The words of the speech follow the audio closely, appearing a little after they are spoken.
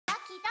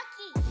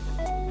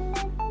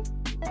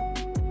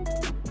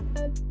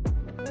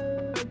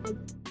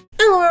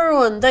Hello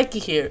everyone,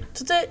 Daiki here.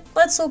 Today,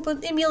 let's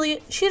open Emilia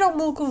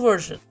Shiromuku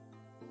version.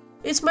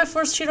 It's my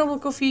first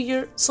Shiromuku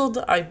figure, so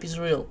the hype is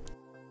real.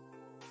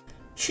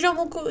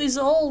 Shiromuku is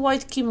an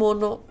all-white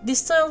kimono. This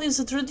style is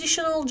a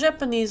traditional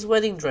Japanese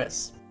wedding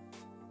dress.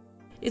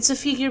 It's a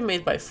figure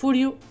made by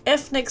Furyu,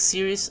 F-Next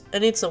series,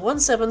 and it's a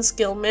 1/7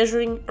 scale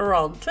measuring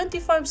around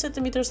 25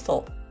 cm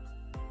tall.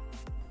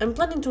 I'm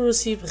planning to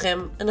receive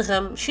Rem and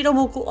Ram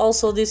Shiromuku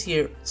also this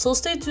year, so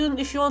stay tuned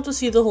if you want to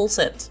see the whole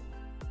set.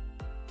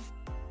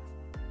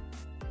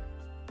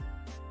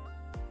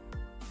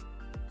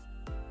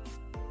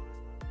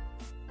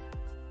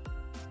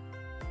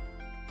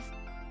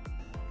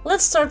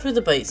 Let's start with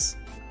the base.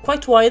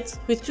 Quite white,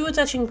 with two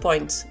attaching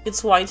points.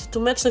 It's white to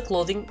match the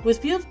clothing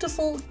with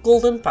beautiful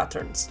golden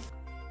patterns.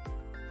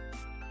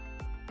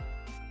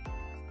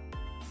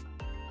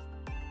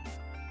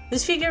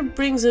 This figure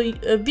brings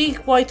a big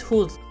white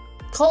hood,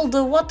 called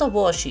the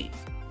wataboshi.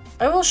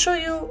 I will show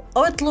you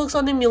how it looks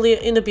on Emilia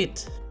in a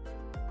bit.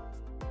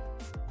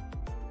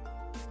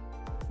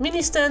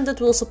 Mini stand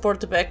that will support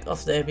the back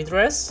of the heavy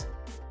dress.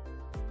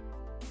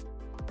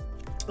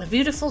 A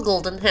beautiful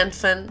golden hand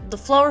fan. The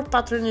flower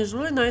pattern is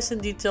really nice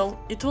and detailed.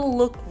 It will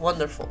look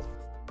wonderful.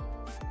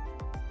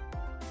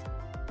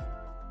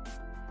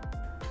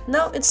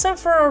 Now it's time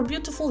for our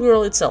beautiful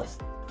girl itself.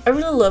 I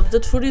really love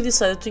that Furyu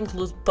decided to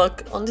include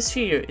Puck on this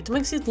figure. It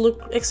makes it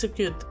look extra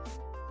cute.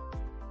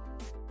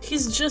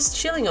 He's just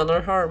chilling on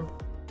her arm.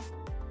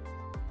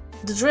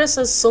 The dress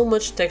has so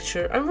much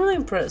texture. I'm really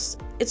impressed.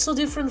 It's so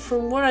different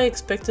from what I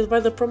expected by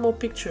the promo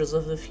pictures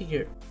of the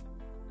figure.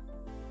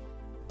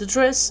 The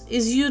dress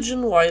is huge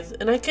and wide,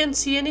 and I can't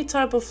see any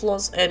type of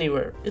flaws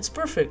anywhere. It's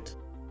perfect.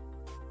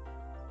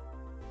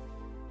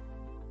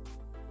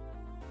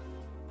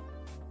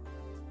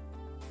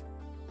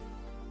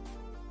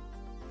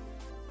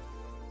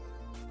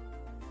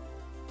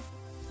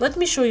 Let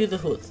me show you the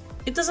hood.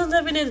 It doesn't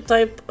have any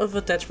type of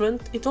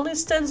attachment, it only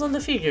stands on the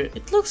figure.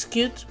 It looks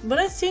cute, but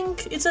I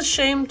think it's a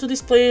shame to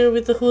display her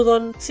with the hood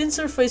on. Since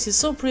her face is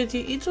so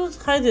pretty, it would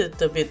hide it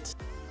a bit.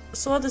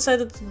 So I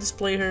decided to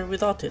display her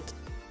without it.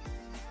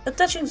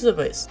 Attaching to the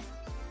base.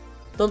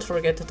 Don't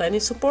forget the tiny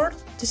support.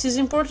 This is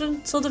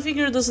important so the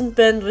figure doesn't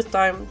bend with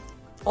time.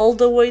 All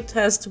the weight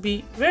has to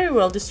be very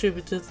well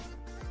distributed.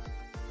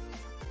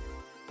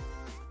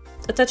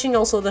 Attaching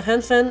also the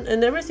hand fan,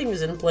 and everything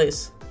is in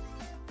place.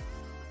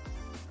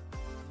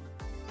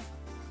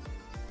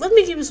 Let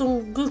me give you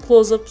some good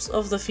close-ups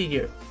of the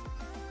figure.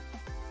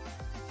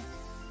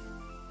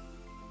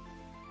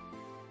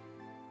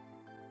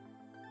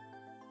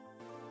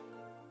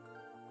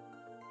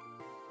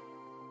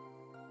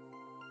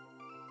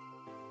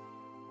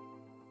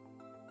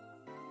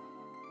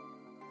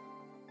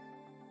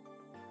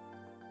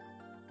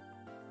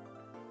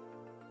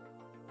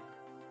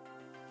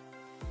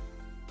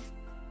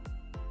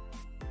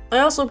 I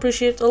also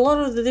appreciate a lot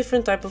of the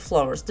different type of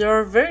flowers. They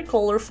are very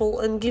colorful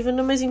and give an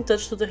amazing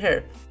touch to the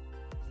hair.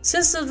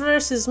 Since the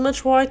dress is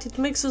much white, it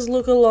makes us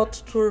look a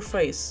lot to her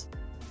face.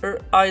 Her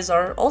eyes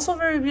are also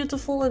very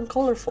beautiful and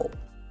colorful.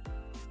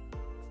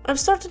 I've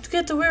started to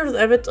get the weird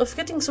habit of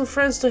getting some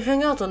friends to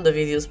hang out on the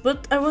videos,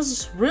 but I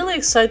was really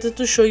excited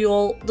to show you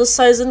all the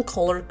size and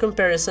color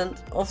comparison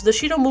of the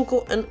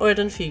Shiromuku and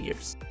Oiran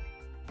figures.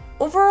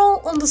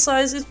 Overall, on the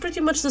size it's pretty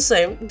much the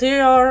same.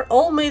 They are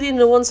all made in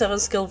a 1/7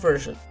 scale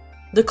version.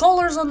 The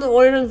colors on the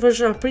Oiran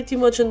version are pretty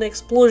much an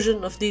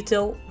explosion of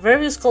detail,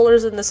 various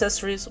colors and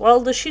accessories, while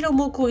the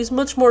Shiromuku is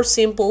much more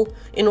simple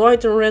in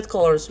white and red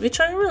colors, which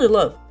I really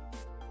love.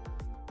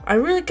 I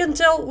really can't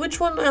tell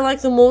which one I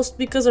like the most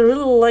because I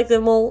really like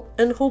them all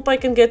and hope I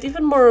can get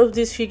even more of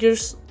these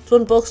figures to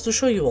unbox to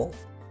show you all.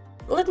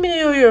 Let me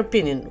know your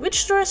opinion,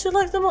 which dress you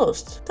like the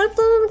most? Type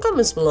down in the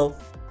comments below.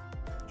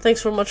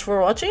 Thanks so much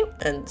for watching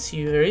and see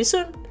you very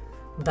soon.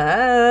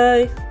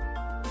 Bye!